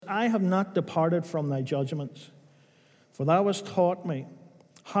I have not departed from thy judgments, for thou hast taught me.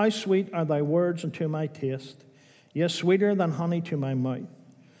 How sweet are thy words unto my taste, yes, sweeter than honey to my mouth.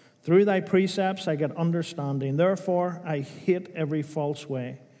 Through thy precepts I get understanding, therefore I hate every false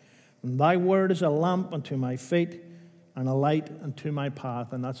way. And thy word is a lamp unto my feet and a light unto my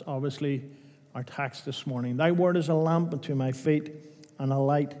path. And that's obviously our text this morning. Thy word is a lamp unto my feet and a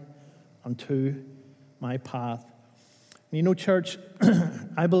light unto my path. You know, church,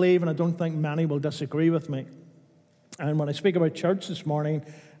 I believe, and I don't think many will disagree with me, and when I speak about church this morning,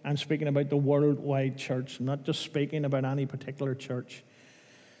 I'm speaking about the worldwide church. I'm not just speaking about any particular church.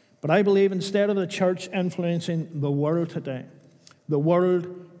 But I believe instead of the church influencing the world today, the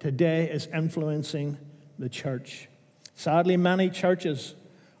world today is influencing the church. Sadly, many churches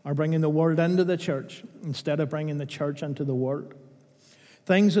are bringing the world into the church instead of bringing the church into the world.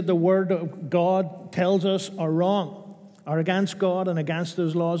 Things that the Word of God tells us are wrong, are against God and against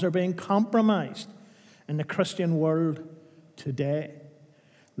His laws, are being compromised in the Christian world today.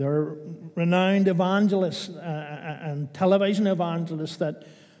 There are renowned evangelists and television evangelists that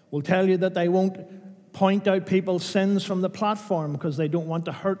will tell you that they won't point out people's sins from the platform because they don't want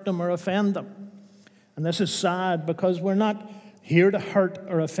to hurt them or offend them. And this is sad because we're not here to hurt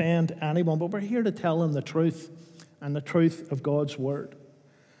or offend anyone, but we're here to tell them the truth and the truth of God's Word.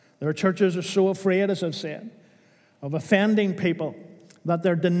 There are churches that are so afraid, as I've said, of offending people that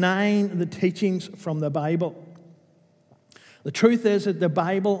they're denying the teachings from the Bible. The truth is that the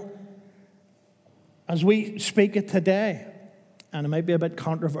Bible, as we speak it today, and it might be a bit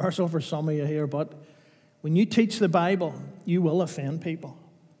controversial for some of you here, but when you teach the Bible, you will offend people,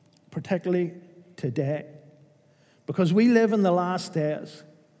 particularly today. Because we live in the last days,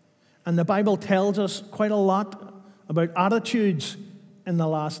 and the Bible tells us quite a lot about attitudes in the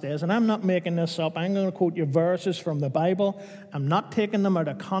last days. And I'm not making this up. I'm going to quote you verses from the Bible. I'm not taking them out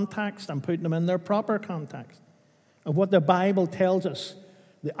of context. I'm putting them in their proper context of what the Bible tells us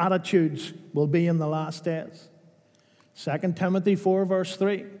the attitudes will be in the last days. 2 Timothy 4, verse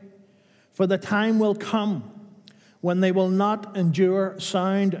 3. For the time will come when they will not endure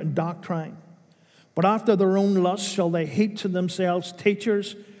sound doctrine, but after their own lust shall they heap to themselves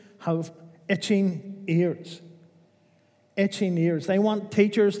teachers have itching ears. Itching ears. They want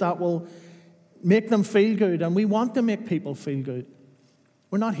teachers that will make them feel good, and we want to make people feel good.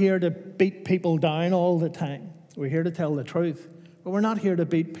 We're not here to beat people down all the time. We're here to tell the truth, but we're not here to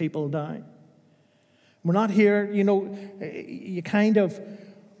beat people down. We're not here, you kind of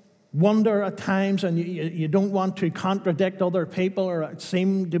wonder at times, and you don't want to contradict other people or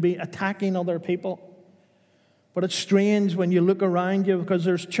seem to be attacking other people. But it's strange when you look around you, because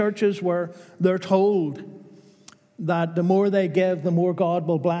there's churches where they're told that the more they give, the more God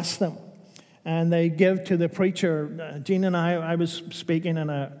will bless them. And they give to the preacher. Gene and I was speaking in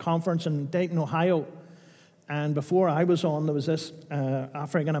a conference in Dayton, Ohio. And before I was on, there was this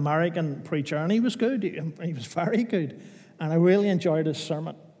African-American preacher, and he was good. He was very good. And I really enjoyed his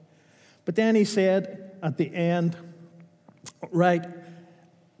sermon. But then he said at the end, right,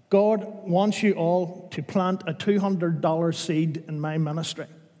 God wants you all to plant a $200 seed in my ministry.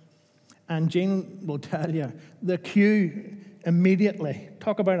 And Gene will tell you, the queue immediately,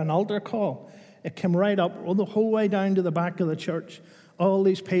 talk about an altar call, it came right up all the whole way down to the back of the church. All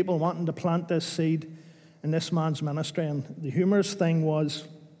these people wanting to plant this seed in this man's ministry. And the humorous thing was,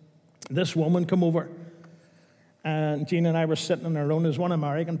 this woman come over, and Gene and I were sitting in our own. There's one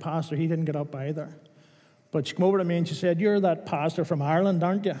American pastor, he didn't get up either. But she came over to me and she said, you're that pastor from Ireland,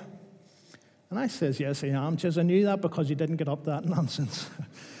 aren't you? And I says, yes, I am. She says, I knew that because you didn't get up that nonsense.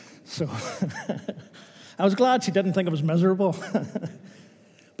 So I was glad she didn't think it was miserable.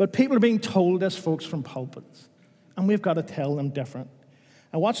 But people are being told this, folks, from pulpits. And we've got to tell them different.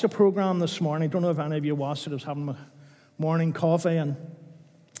 I watched a program this morning. I don't know if any of you watched it. I was having my morning coffee, and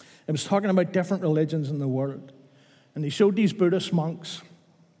it was talking about different religions in the world. And they showed these Buddhist monks.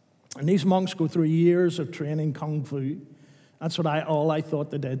 And these monks go through years of training kung fu. That's what I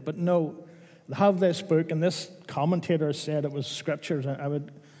thought they did. But no, they have this book, and this commentator said it was scriptures. I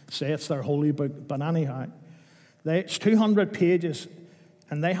would say it's their holy book. But anyhow, it's 200 pages,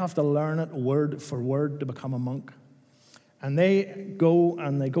 and they have to learn it word for word to become a monk. And they go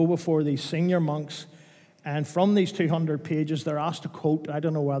before these senior monks, and from these 200 pages, they're asked to quote, I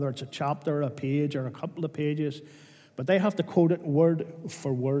don't know whether it's a chapter, a page, or a couple of pages, but they have to quote it word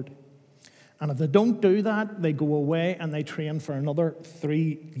for word. And if they don't do that, they go away and they train for another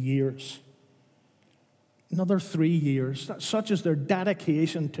 3 years. Another 3 years. Such is their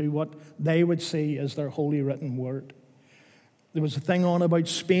dedication to what they would see as their holy written word. There was a thing on about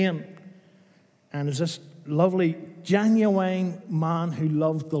Spain, and there's this lovely, genuine man who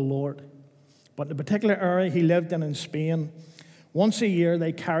loved the Lord. But the particular area he lived in Spain, once a year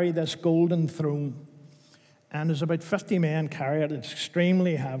they carry this golden throne. And there's about 50 men carry it. It's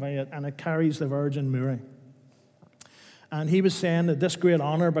extremely heavy, and it carries the Virgin Mary. And he was saying that this great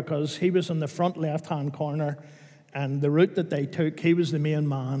honor, because he was in the front left-hand corner, and the route that they took, he was the main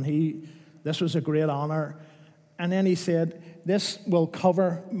man. This was a great honor. And then he said, this will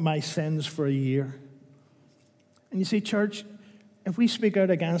cover my sins for a year. And you see, church, if we speak out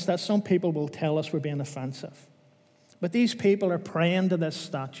against that, some people will tell us we're being offensive. But these people are praying to this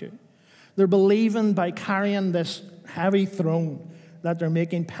statue. They're believing by carrying this heavy throne that they're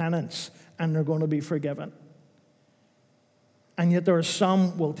making penance and they're going to be forgiven. And yet there are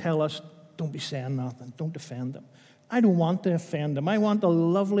some will tell us, don't be saying nothing, don't offend them. I don't want to offend them. I want a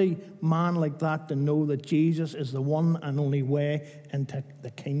lovely man like that to know that Jesus is the one and only way into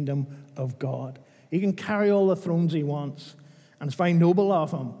the kingdom of God. He can carry all the thrones he wants, and it's very noble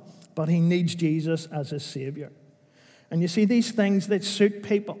of him, but he needs Jesus as his Savior. And you see, these things that suit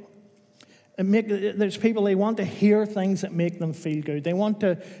people. There's people, they want to hear things that make them feel good. They want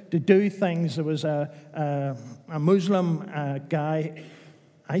to do things. There was a Muslim guy,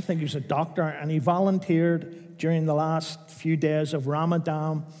 I think he was a doctor, and he volunteered during the last few days of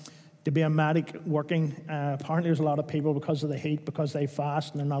Ramadan to be a medic working. Apparently there's a lot of people, because of the heat, because they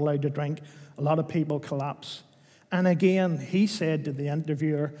fast and they're not allowed to drink, a lot of people collapse. And again, he said to the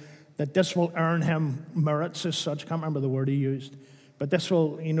interviewer that this will earn him merits as such. I can't remember the word he used. But this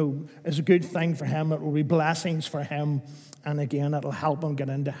will, is a good thing for him. It will be blessings for him. And again, it'll help him get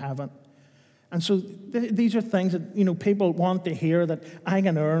into heaven. And so these are things that, people want to hear, that I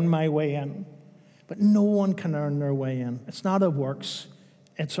can earn my way in. But no one can earn their way in. It's not of works.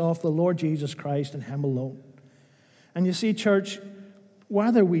 It's of the Lord Jesus Christ and him alone. And you see, church,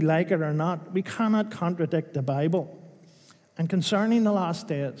 whether we like it or not, we cannot contradict the Bible. And concerning the last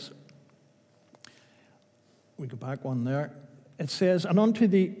days, we go back one there. It says, and unto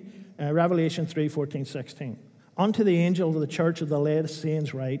the, Revelation 3:14-16, unto the angel of the church of the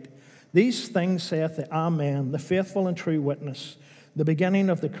Laodiceans write, these things saith the Amen, the faithful and true witness, the beginning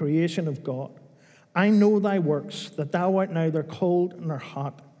of the creation of God. I know thy works, that thou art neither cold nor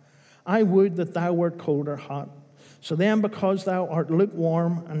hot. I would that thou wert cold or hot. So then, because thou art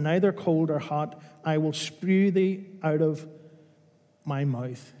lukewarm and neither cold or hot, I will spew thee out of my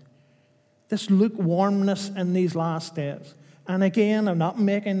mouth. This lukewarmness in these last days. And again, I'm not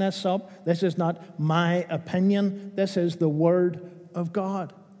making this up. This is not my opinion. This is the Word of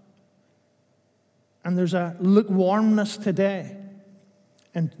God. And there's a lukewarmness today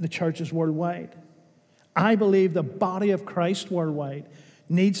in the churches worldwide. I believe the body of Christ worldwide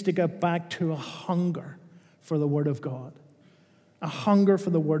needs to get back to a hunger for the Word of God. A hunger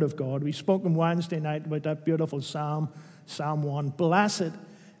for the Word of God. We spoke on Wednesday night about that beautiful Psalm 1. Blessed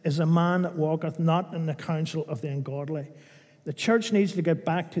is a man that walketh not in the counsel of the ungodly. The church needs to get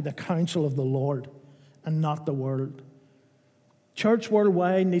back to the counsel of the Lord and not the world. Church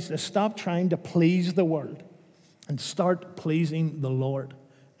worldwide needs to stop trying to please the world and start pleasing the Lord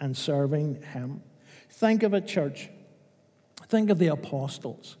and serving him. Think of it, church. Think of the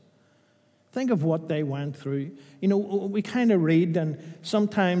apostles. Think of what they went through. We kind of read, and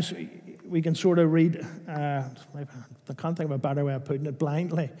sometimes we can sort of read, I can't think of a better way of putting it,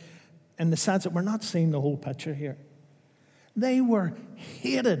 blindly, in the sense that we're not seeing the whole picture here. They were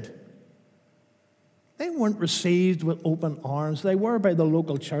hated. They weren't received with open arms. They were by the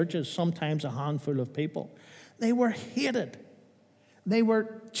local churches, sometimes a handful of people. They were hated. They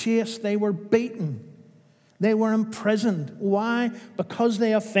were chased. They were beaten. They were imprisoned. Why? Because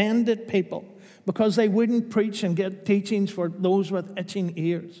they offended people. Because they wouldn't preach and get teachings for those with itching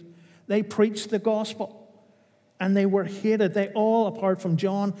ears. They preached the gospel. And they were hated. They all, apart from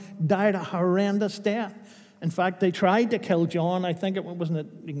John, died a horrendous death. In fact, they tried to kill John. I think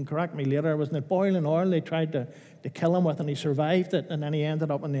you can correct me later, wasn't it boiling oil they tried to kill him with, and he survived it, and then he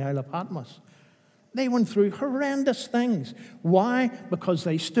ended up in the Isle of Patmos. They went through horrendous things. Why? Because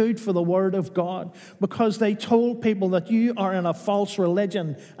they stood for the Word of God. Because they told people that you are in a false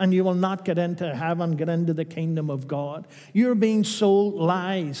religion and you will not get into heaven, get into the kingdom of God. You're being sold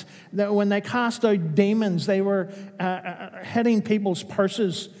lies. That when they cast out demons, they were hitting people's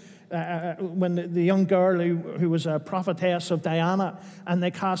purses. When the young girl who was a prophetess of Diana, and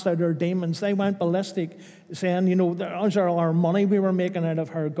they cast out her demons, they went ballistic, saying, those are all our money we were making out of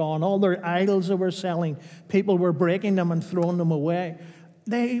her gone. All their idols they were selling, people were breaking them and throwing them away.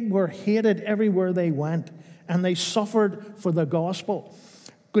 They were hated everywhere they went, and they suffered for the gospel.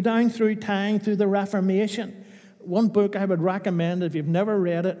 Go down through time, through the Reformation. One book I would recommend, if you've never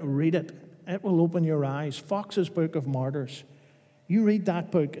read it, read it. It will open your eyes. Fox's Book of Martyrs. You read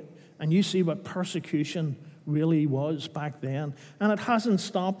that book and you see what persecution really was back then. And it hasn't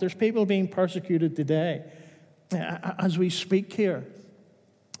stopped. There's people being persecuted today as we speak here.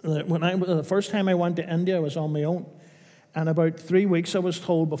 The first time I went to India, I was on my own. And about 3 weeks, I was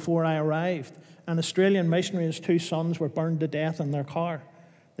told before I arrived, an Australian missionary and his 2 sons were burned to death in their car.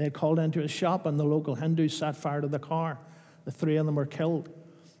 They had called into a shop and the local Hindus set fire to the car. The 3 of them were killed.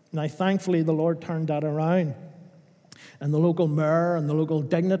 Now, thankfully, the Lord turned that around. And the local mayor and the local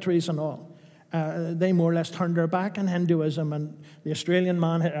dignitaries and all, they more or less turned their back on Hinduism. And the Australian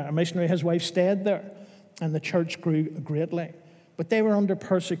man, a missionary, his wife stayed there. And the church grew greatly. But they were under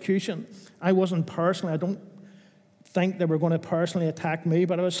persecution. I wasn't personally, I don't think they were going to personally attack me,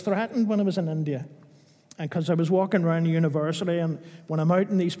 but I was threatened when I was in India. And because I was walking around the university, and when I'm out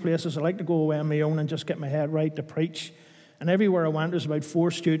in these places, I like to go away on my own and just get my head right to preach. And everywhere I went, there's about 4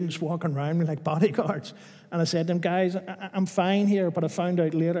 students walking around me like bodyguards. And I said to them, guys, I'm fine here, but I found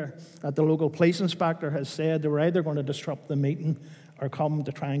out later that the local police inspector has said they were either going to disrupt the meeting or come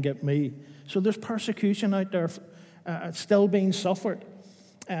to try and get me. So there's persecution out there still being suffered.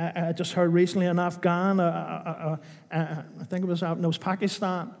 I just heard recently in Afghan, I think it was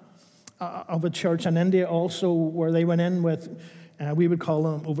Pakistan, of a church in India also, where they went in with, we would call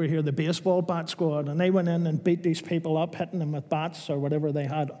them over here the baseball bat squad, and they went in and beat these people up, hitting them with bats or whatever they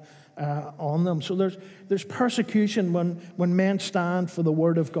had on them. So there's persecution when men stand for the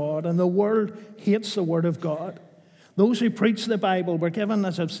Word of God, and the world hates the Word of God. Those who preach the Bible were given,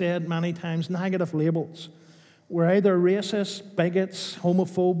 as I've said many times, negative labels. We're either racists, bigots,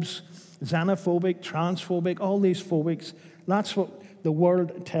 homophobes, xenophobic, transphobic, all these phobics. That's what the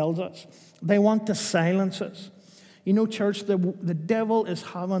world tells us. They want to silence us. You know, church, the devil is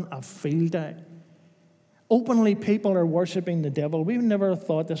having a field day. Openly, people are worshiping the devil. We never have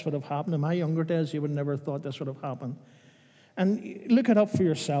thought this would have happened. In my younger days, you would never have thought this would have happened. And look it up for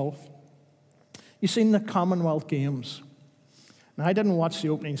yourself. You've seen the Commonwealth Games. Now, I didn't watch the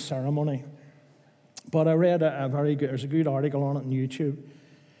opening ceremony, but I read there's a good article on it on YouTube.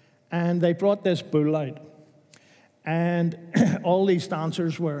 And they brought this bull out. And all these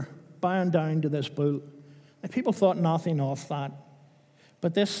dancers were bowing down to this bull. And people thought nothing of that.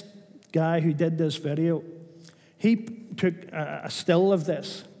 But this guy who did this video, he took a still of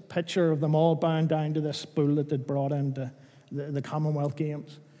this picture of them all bowing down to this bull that they'd brought into the Commonwealth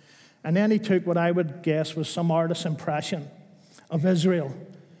Games. And then he took what I would guess was some artist's impression of Israel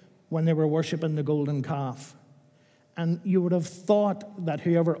when they were worshiping the golden calf. And you would have thought that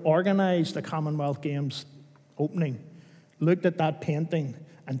whoever organized the Commonwealth Games opening looked at that painting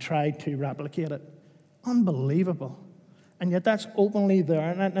and tried to replicate it. Unbelievable. And yet that's openly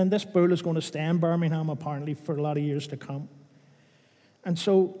there. And this bull is going to stay in Birmingham, apparently, for a lot of years to come. And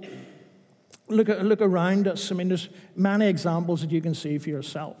so look around us. I mean, there's many examples that you can see for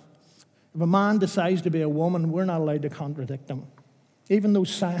yourself. If a man decides to be a woman, we're not allowed to contradict him. Even though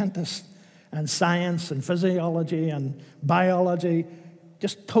scientists and science and physiology and biology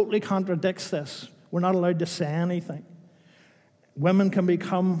just totally contradicts this, we're not allowed to say anything. Women can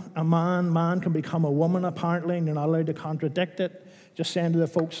become a man can become a woman, apparently, and you're not allowed to contradict it. Just saying to the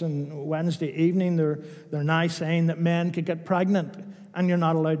folks on Wednesday evening, they're now saying that men could get pregnant, and you're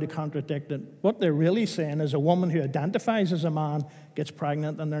not allowed to contradict it. What they're really saying is a woman who identifies as a man gets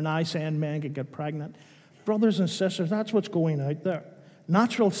pregnant, and they're now saying men could get pregnant. Brothers and sisters, that's what's going out there.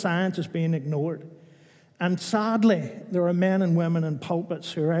 Natural science is being ignored. And sadly, there are men and women in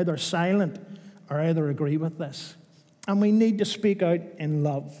pulpits who are either silent or either agree with this. And we need to speak out in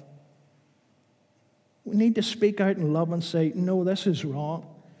love. We need to speak out in love and say, no, this is wrong.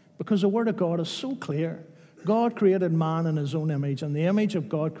 Because the Word of God is so clear. God created man in his own image, and the image of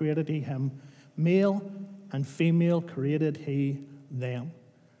God created he him. Male and female created he them.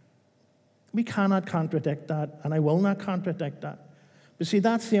 We cannot contradict that, and I will not contradict that. But see,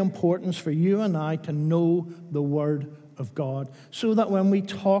 that's the importance for you and I to know the Word of God, so that when we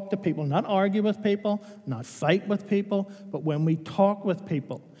talk to people, not argue with people, not fight with people, but when we talk with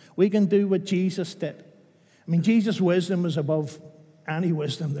people, we can do what Jesus did. I mean, Jesus' wisdom was above any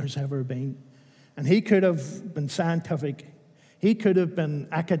wisdom there's ever been. And he could have been scientific. He could have been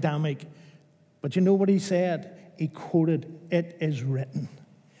academic. But you know what he said? He quoted, "It is written.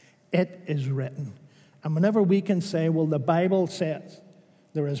 It is written." And whenever we can say, well, the Bible says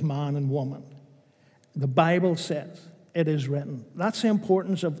there is man and woman. The Bible says it is written. That's the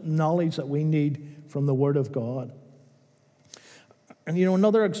importance of knowledge that we need from the Word of God. And you know,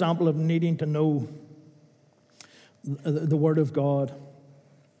 another example of needing to know the Word of God,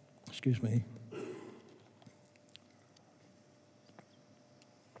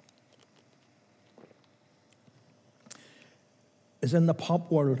 is in the pop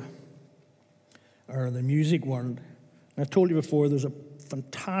world, or the music world. And I've told you before, there's a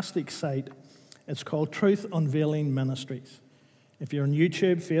fantastic site. It's called Truth Unveiling Ministries. If you're on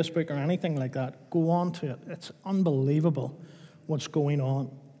YouTube, Facebook, or anything like that, go on to it. It's unbelievable what's going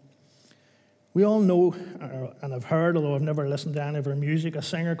on. We all know, and I've heard, although I've never listened to any of her music, a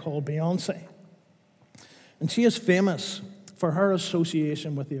singer called Beyonce. And she is famous for her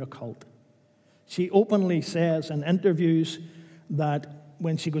association with the occult. She openly says in interviews that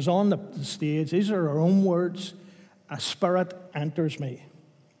when she goes on the stage, these are her own words, a spirit enters me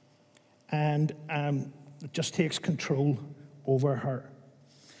and it just takes control over her.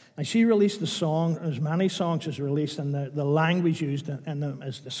 And she released a song, as many songs as released, and the language used in them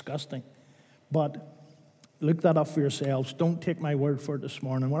is disgusting. But look that up for yourselves. Don't take my word for it this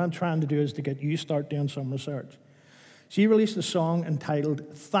morning. What I'm trying to do is to get you start doing some research. She released a song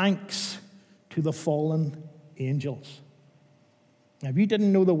entitled Thanks to the Fallen Angels. Now, if you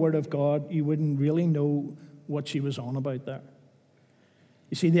didn't know the Word of God, you wouldn't really know what she was on about there.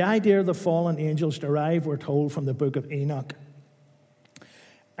 You see, the idea of the fallen angels derived, we're told, from the book of Enoch.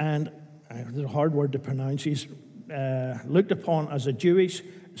 And it's a hard word to pronounce. He's looked upon as a Jewish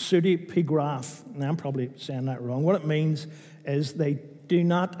pseudepigraph. Now, I'm probably saying that wrong. What it means is they do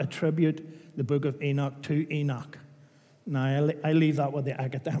not attribute the book of Enoch to Enoch. Now, I leave that with the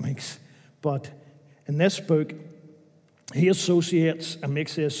academics. But in this book, he associates and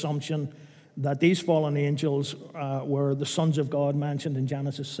makes the assumption that these fallen angels were the sons of God mentioned in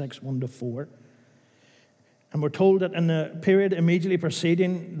Genesis 6, 1-4. And we're told that in the period immediately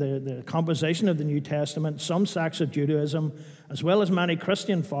preceding the composition of the New Testament, some sects of Judaism, as well as many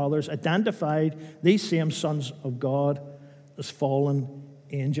Christian fathers, identified these same sons of God as fallen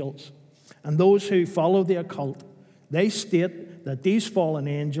angels. And those who follow the occult, they state that these fallen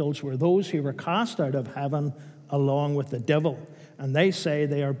angels were those who were cast out of heaven along with the devil. And they say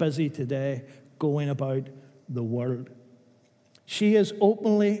they are busy today going about the world. She is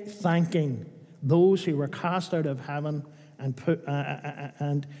openly thanking those who were cast out of heaven and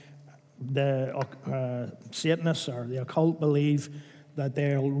the Satanists or the occult believe that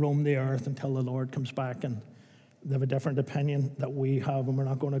they'll roam the earth until the Lord comes back, and they have a different opinion that we have, and we're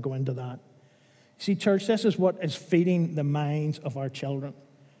not going to go into that. See, church, this is what is feeding the minds of our children.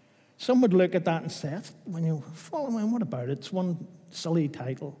 Some would look at that and say, when you follow me, what about it? It's one silly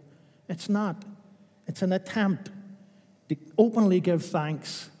title. It's not. It's an attempt to openly give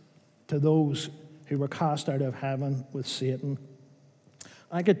thanks to those who were cast out of heaven with Satan.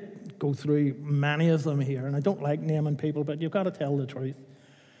 I could go through many of them here, and I don't like naming people, but you've got to tell the truth.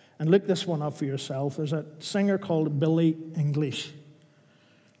 And look this one up for yourself. There's a singer called Billie English.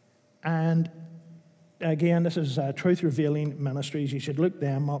 And again, this is Truth Revealing Ministries. You should look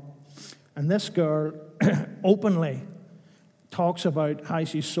them up. And this girl openly talks about how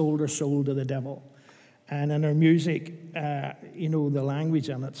she sold her soul to the devil. And in her music, the language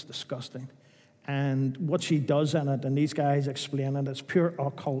in it's disgusting. And what she does in it, and these guys explain it, it's pure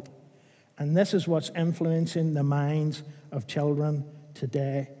occult. And this is what's influencing the minds of children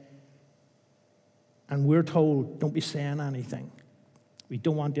today. And we're told, don't be saying anything. We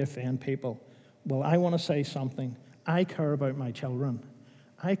don't want to offend people. Well, I want to say something. I care about my children.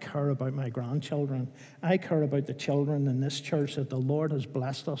 I care about my grandchildren. I care about the children in this church that the Lord has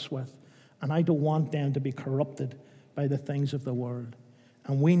blessed us with. And I don't want them to be corrupted by the things of the world.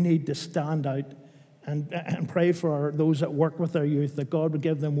 And we need to stand out and pray for those that work with our youth, that God would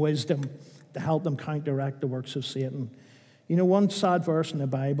give them wisdom to help them counteract the works of Satan. You know, one sad verse in the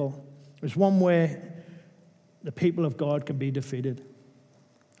Bible, there's one way the people of God can be defeated.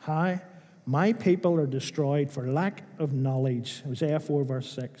 How? My people are destroyed for lack of knowledge. Hosea 4,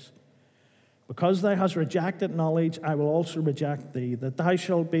 verse 6. Because thou hast rejected knowledge, I will also reject thee, that thou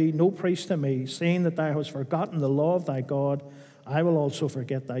shalt be no priest to me, seeing that thou hast forgotten the law of thy God, I will also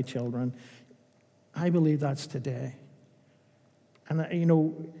forget thy children. I believe that's today. And,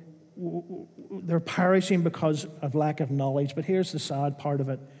 they're perishing because of lack of knowledge. But here's the sad part of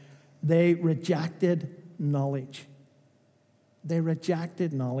it. They rejected knowledge. They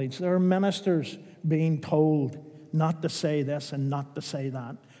rejected knowledge. There are ministers being told not to say this and not to say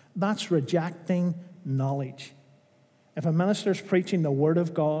that. That's rejecting knowledge. If a minister's preaching the Word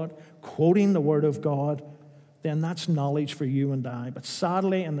of God, quoting the Word of God, then that's knowledge for you and I. But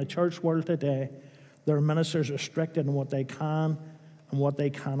sadly, in the church world today, there are ministers restricted in what they can and what they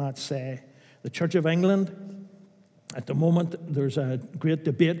cannot say. The Church of England, at the moment, there's a great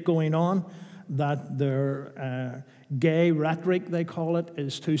debate going on that their gay rhetoric, they call it,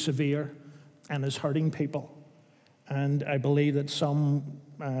 is too severe and is hurting people. And I believe that some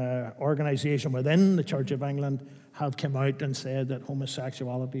organization within the Church of England have come out and said that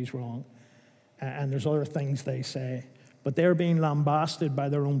homosexuality is wrong. And there's other things they say. But they're being lambasted by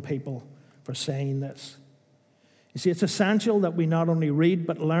their own people for saying this. You see, it's essential that we not only read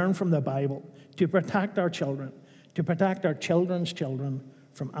but learn from the Bible to protect our children, to protect our children's children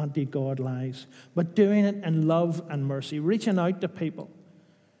from anti-God lies, but doing it in love and mercy, reaching out to people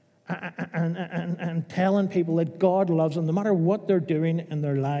and telling people that God loves them no matter what they're doing in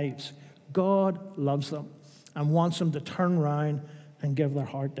their lives. God loves them and wants them to turn around and give their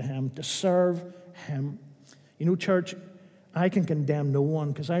heart to Him, to serve Him. You know, church, I can condemn no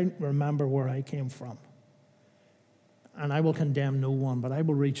one because I remember where I came from. And I will condemn no one, but I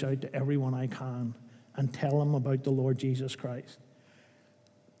will reach out to everyone I can and tell them about the Lord Jesus Christ.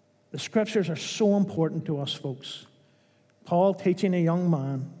 The Scriptures are so important to us, folks. Paul, teaching a young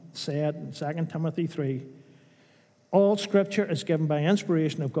man, said in 2 Timothy 3, all Scripture is given by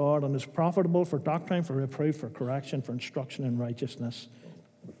inspiration of God and is profitable for doctrine, for reproof, for correction, for instruction in righteousness.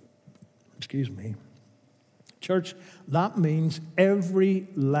 Excuse me. Church, that means every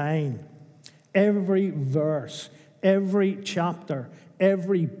line, every verse, every chapter,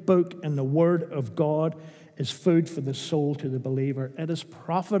 every book in the Word of God is food for the soul to the believer. It is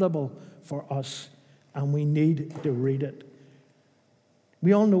profitable for us, and we need to read it.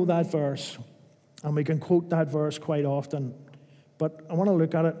 We all know that verse, and we can quote that verse quite often, but I want to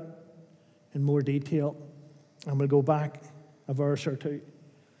look at it in more detail, and we'll go back a verse or two.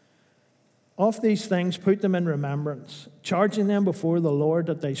 Of these things put them in remembrance, charging them before the Lord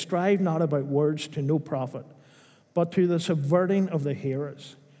that they strive not about words to no profit, but to the subverting of the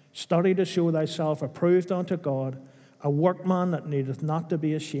hearers. Study to show thyself approved unto God, a workman that needeth not to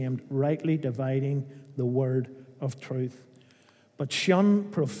be ashamed, rightly dividing the word of truth. But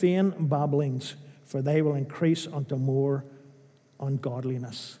shun profane babblings, for they will increase unto more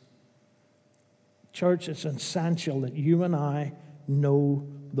ungodliness. Church, it's essential that you and I know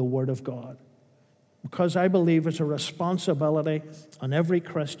the Word of God, because I believe it's a responsibility on every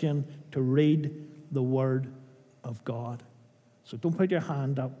Christian to read the Word of God. So don't put your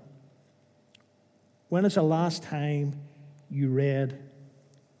hand up. When is the last time you read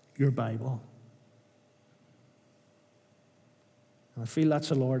your Bible? And I feel that's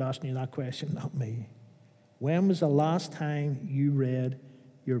the Lord asking you that question, not me. When was the last time you read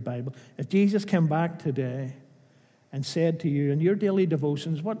your Bible? If Jesus came back today and said to you in your daily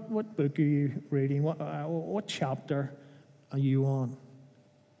devotions, what book are you reading? What chapter are you on?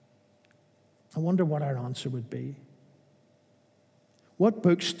 I wonder what our answer would be. What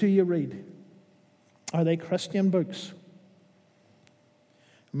books do you read? Are they Christian books?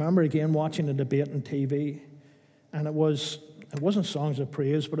 I remember again watching a debate on TV, and it wasn't songs of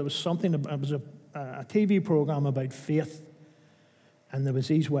praise, but it was something. It was a TV program about faith, and there was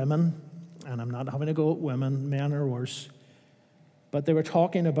these women, and I'm not having to go at women, men are worse, but they were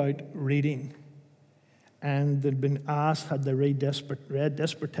talking about reading, and they'd been asked had they read this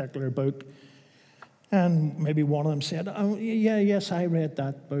particular book. And maybe one of them said, oh, yes, I read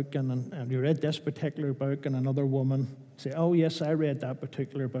that book. And you read this particular book. And another woman said, oh, yes, I read that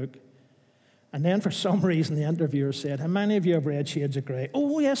particular book. And then for some reason, the interviewer said, how many of you have read Shades of Grey?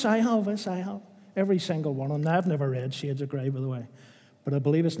 Oh, yes, I have. Yes, I have. Every single one of them. I've never read Shades of Grey, by the way. But I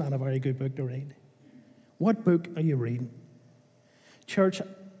believe it's not a very good book to read. What book are you reading? Church,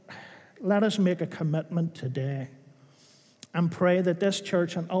 let us make a commitment today and pray that this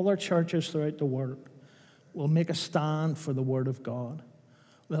church and other churches throughout the world will make a stand for the Word of God.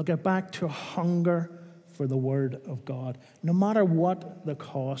 We'll get back to hunger for the Word of God, no matter what the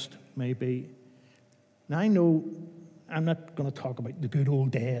cost may be. Now, I know I'm not going to talk about the good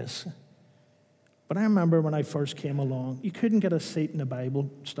old days, but I remember when I first came along, you couldn't get a seat in the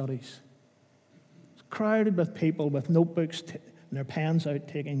Bible studies. It was crowded with people with notebooks and their pens out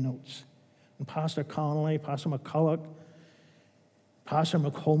taking notes. And Pastor Connolly, Pastor McCulloch, Pastor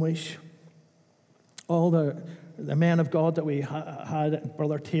McComish, all the men of God that we had,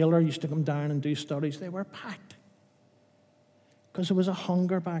 Brother Taylor used to come down and do studies. They were packed because there was a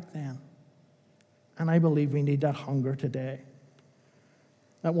hunger back then. And I believe we need that hunger today.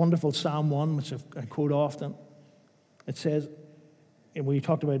 That wonderful Psalm 1, which I quote often, it says, we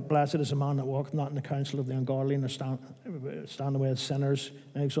talked about, blessed is the man that walketh not in the counsel of the ungodly, and stand the way of sinners.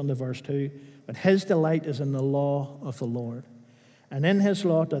 Next on to verse 2. But his delight is in the law of the Lord, and in his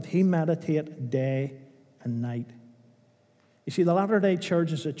law doth he meditate day and night. You see, the Latter-day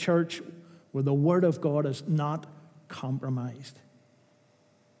Church is a church where the Word of God is not compromised,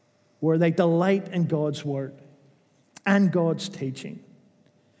 where they delight in God's Word and God's teaching.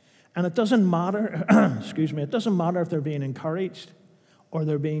 And it doesn't matter, it doesn't matter if they're being encouraged or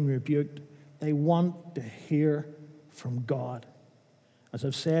they're being rebuked. They want to hear from God. As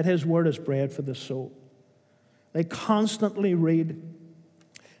I've said, his word is bread for the soul. They constantly read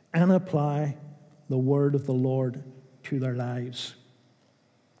and apply the word of the Lord to their lives.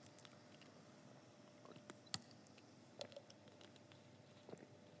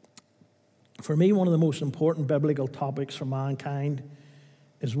 For me, one of the most important biblical topics for mankind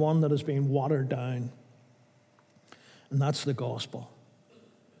is one that has been watered down, and that's the gospel.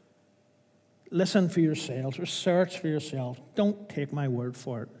 Listen for yourselves, research for yourselves. Don't take my word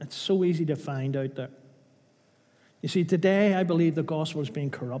for it. It's so easy to find out there. You see, today I believe the gospel is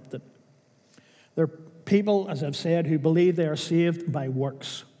being corrupted. There are people, as I've said, who believe they are saved by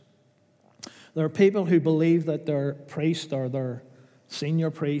works. There are people who believe that their priest or their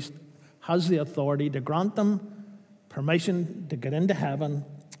senior priest has the authority to grant them permission to get into heaven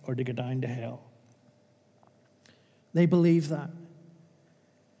or to go down to hell. They believe that.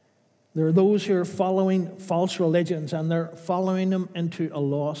 There are those who are following false religions, and they're following them into a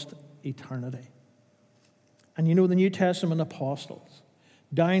lost eternity. And you know, the New Testament apostles,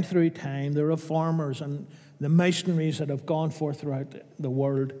 down through time, the reformers and the missionaries that have gone forth throughout the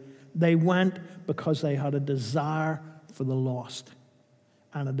world, they went because they had a desire for the lost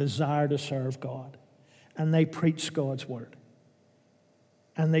and a desire to serve God. And they preached God's word.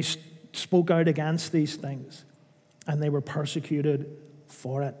 And they spoke out against these things. And they were persecuted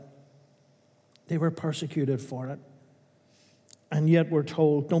for it. They were persecuted for it. And yet we're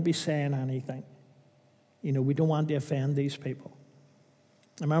told, don't be saying anything. You know, we don't want to offend these people.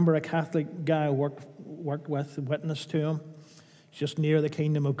 I remember a Catholic guy I worked with, witnessed to him. He's just near the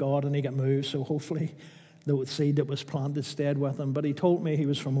kingdom of God, and he got moved, so hopefully the seed that was planted stayed with him. But he told me he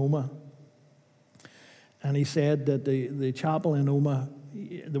was from Omagh. And he said that the chapel in Omagh,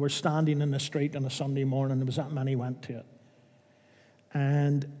 they were standing in the street on a Sunday morning. There was that many went to it.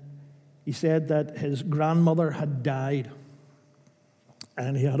 And he said that his grandmother had died.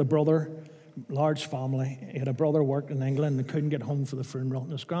 And he had a brother, large family. He had a brother worked in England and couldn't get home for the funeral.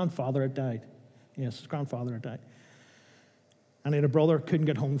 And his grandfather had died. Yes, his grandfather had died. And he had a brother, couldn't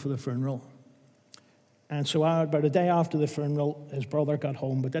get home for the funeral. And so about a day after the funeral, his brother got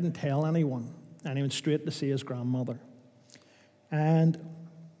home but didn't tell anyone. And he went straight to see his grandmother. And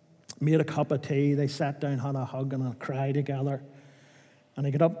made a cup of tea. They sat down, had a hug and a cry together. And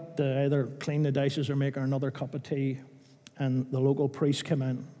he got up to either clean the dishes or make her another cup of tea. And the local priest came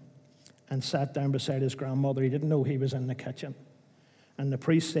in and sat down beside his grandmother. He didn't know he was in the kitchen. And the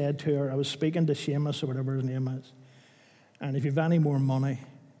priest said to her, I was speaking to Seamus, or whatever his name is, and if you've any more money,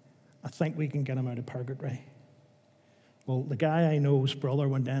 I think we can get him out of purgatory. Well, the guy I know's brother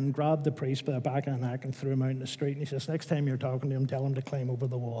went in, grabbed the priest by the back of the neck and threw him out in the street. And he says, next time you're talking to him, tell him to climb over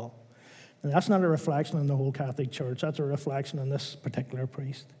the wall. And that's not a reflection on the whole Catholic Church. That's a reflection on this particular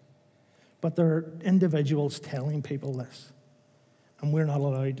priest. But there are individuals telling people this, and we're not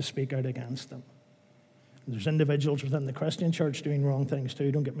allowed to speak out against them. There's individuals within the Christian church doing wrong things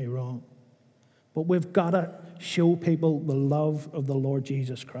too, don't get me wrong. But we've got to show people the love of the Lord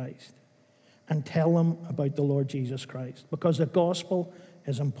Jesus Christ and tell them about the Lord Jesus Christ, because the gospel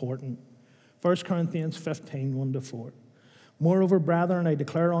is important. 1 Corinthians 15, 1-4. Moreover, brethren, I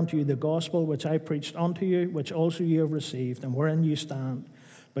declare unto you the gospel which I preached unto you, which also you have received, and wherein you stand,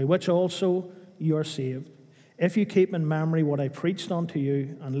 by which also you are saved, if you keep in memory what I preached unto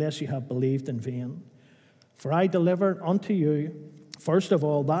you, unless you have believed in vain. For I delivered unto you, first of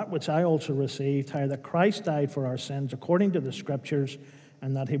all, that which I also received, how that Christ died for our sins according to the Scriptures,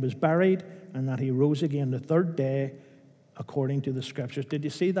 and that he was buried, and that he rose again the third day according to the Scriptures. Did you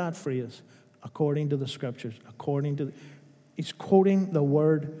see that phrase? According to the Scriptures. He's quoting the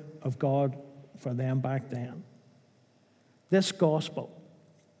word of God for them back then. This gospel,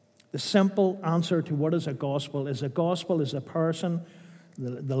 the simple answer to what is a gospel is a person,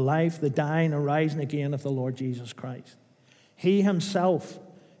 the life, the dying and rising again of the Lord Jesus Christ. He himself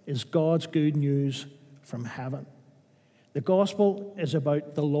is God's good news from heaven. The gospel is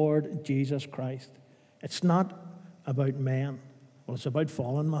about the Lord Jesus Christ. It's not about man. Well, it's about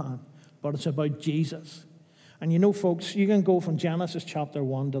fallen man, but it's about Jesus. And you know, folks, you can go from Genesis chapter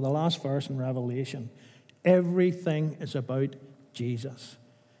 1 to the last verse in Revelation. Everything is about Jesus.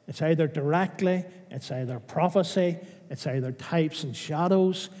 It's either directly, it's either prophecy, it's either types and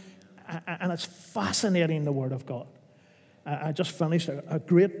shadows, and it's fascinating, the Word of God. I just finished a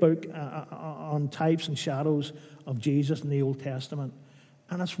great book on types and shadows of Jesus in the Old Testament,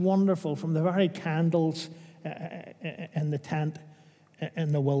 and it's wonderful, from the very candles in the tent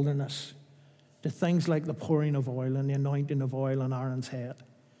in the wilderness to things like the pouring of oil and the anointing of oil on Aaron's head,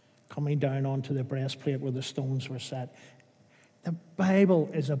 coming down onto the breastplate where the stones were set. The Bible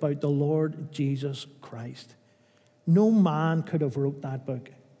is about the Lord Jesus Christ. No man could have wrote that book.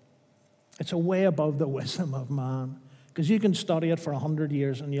 It's a way above the wisdom of man, because you can study it for 100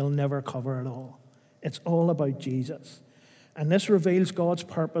 years and you'll never cover it all. It's all about Jesus. And this reveals God's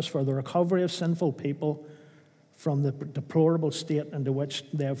purpose for the recovery of sinful people from the deplorable state into which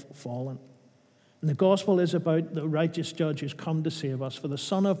they have fallen. And the gospel is about the righteous judge who's come to save us. For the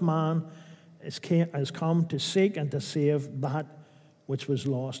Son of Man has come to seek and to save that which was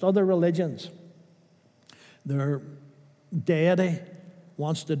lost. Other religions, their deity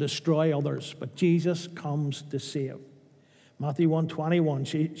wants to destroy others, but Jesus comes to save. Matthew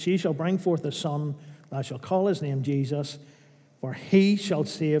 1:21, she shall bring forth a son, thou shalt call his name Jesus, for he shall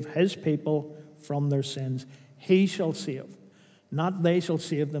save his people from their sins. He shall save. Not they shall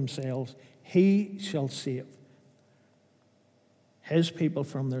save themselves. He shall save his people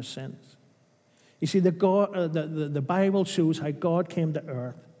from their sins. You see, the Bible shows how God came to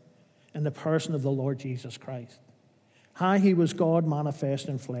earth in the person of the Lord Jesus Christ. How he was God manifest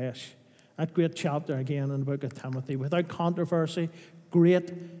in flesh. That great chapter again in the book of Timothy. Without controversy,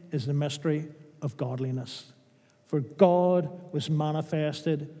 great is the mystery of godliness. For God was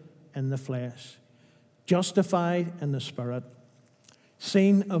manifested in the flesh, justified in the Spirit,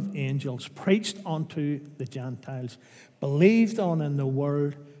 seen of angels, preached unto the Gentiles, believed on in the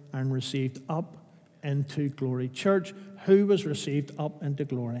world, and received up into glory. Church, who was received up into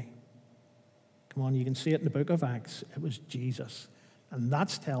glory? Come on, you can see it in the book of Acts. It was Jesus. And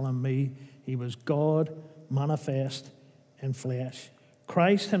that's telling me he was God manifest in flesh.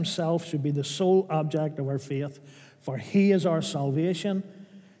 Christ himself should be the sole object of our faith, for he is our salvation,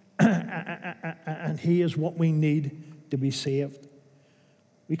 and he is what we need to be saved.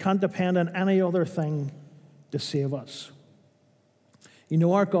 We can't depend on any other thing to save us. You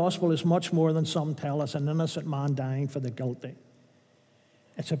know, our gospel is much more than some tell us, an innocent man dying for the guilty.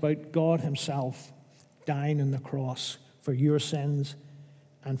 It's about God himself dying on the cross for your sins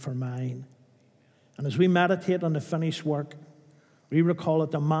and for mine. And as we meditate on the finished work, we recall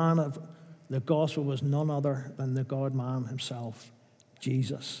that the man of the gospel was none other than the God-man himself,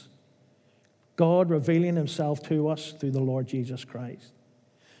 Jesus. God revealing himself to us through the Lord Jesus Christ.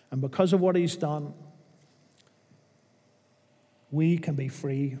 And because of what he's done, we can be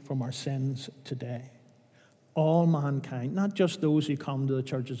free from our sins today. All mankind, not just those who come to the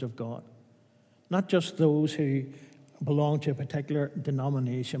churches of God, not just those who belong to a particular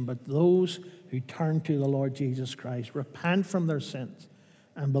denomination, but those who turn to the Lord Jesus Christ, repent from their sins,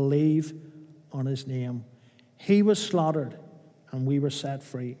 and believe on his name. He was slaughtered, and we were set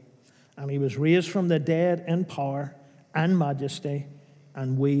free. And he was raised from the dead in power and majesty,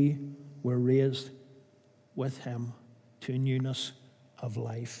 and we were raised with him to newness of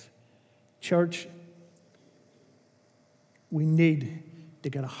life. Church, we need to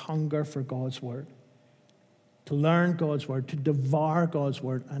get a hunger for God's word, to learn God's word, to devour God's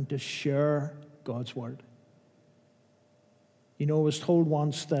word, and to share God's word. You know, I was told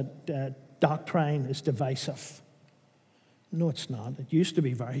once that doctrine is divisive. No, it's not. It used to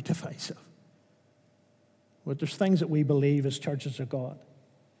be very divisive. But there's things that we believe as churches of God,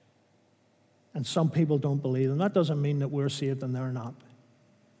 and some people don't believe them. That doesn't mean that we're saved and they're not.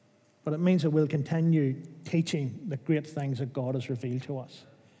 But it means that we'll continue teaching the great things that God has revealed to us.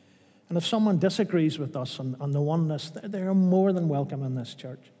 And if someone disagrees with us on the oneness, they're more than welcome in this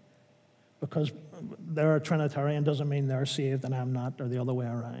church. Because they're a Trinitarian doesn't mean they're saved and I'm not, or the other way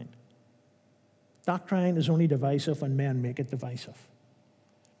around. Doctrine is only divisive when men make it divisive.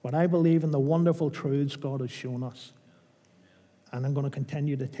 But I believe in the wonderful truths God has shown us. And I'm going to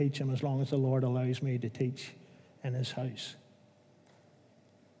continue to teach them as long as the Lord allows me to teach in his house.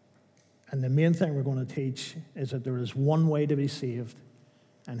 And the main thing we're going to teach is that there is one way to be saved,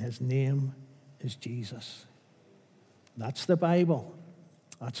 and his name is Jesus. That's the Bible.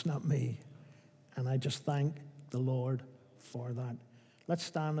 That's not me. And I just thank the Lord for that. Let's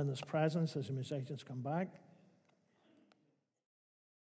stand in his presence as the musicians come back.